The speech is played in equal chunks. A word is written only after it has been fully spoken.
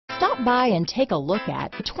Stop by and take a look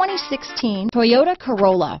at the 2016 Toyota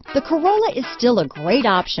Corolla. The Corolla is still a great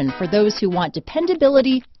option for those who want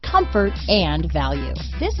dependability, comfort, and value.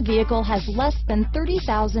 This vehicle has less than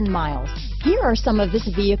 30,000 miles. Here are some of this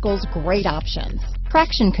vehicle's great options: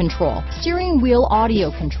 traction control, steering wheel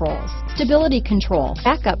audio controls, stability control,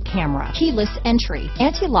 backup camera, keyless entry,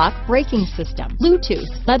 anti-lock braking system, Bluetooth,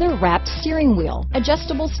 leather-wrapped steering wheel,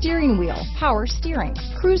 adjustable steering wheel, power steering,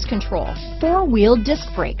 cruise control, four-wheel disc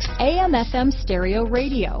brakes, AM/FM stereo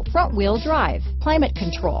radio, front-wheel drive, climate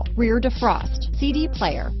control, rear defrost, CD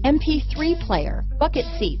player, MP3 player, bucket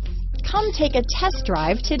seats. Come take a test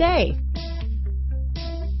drive today.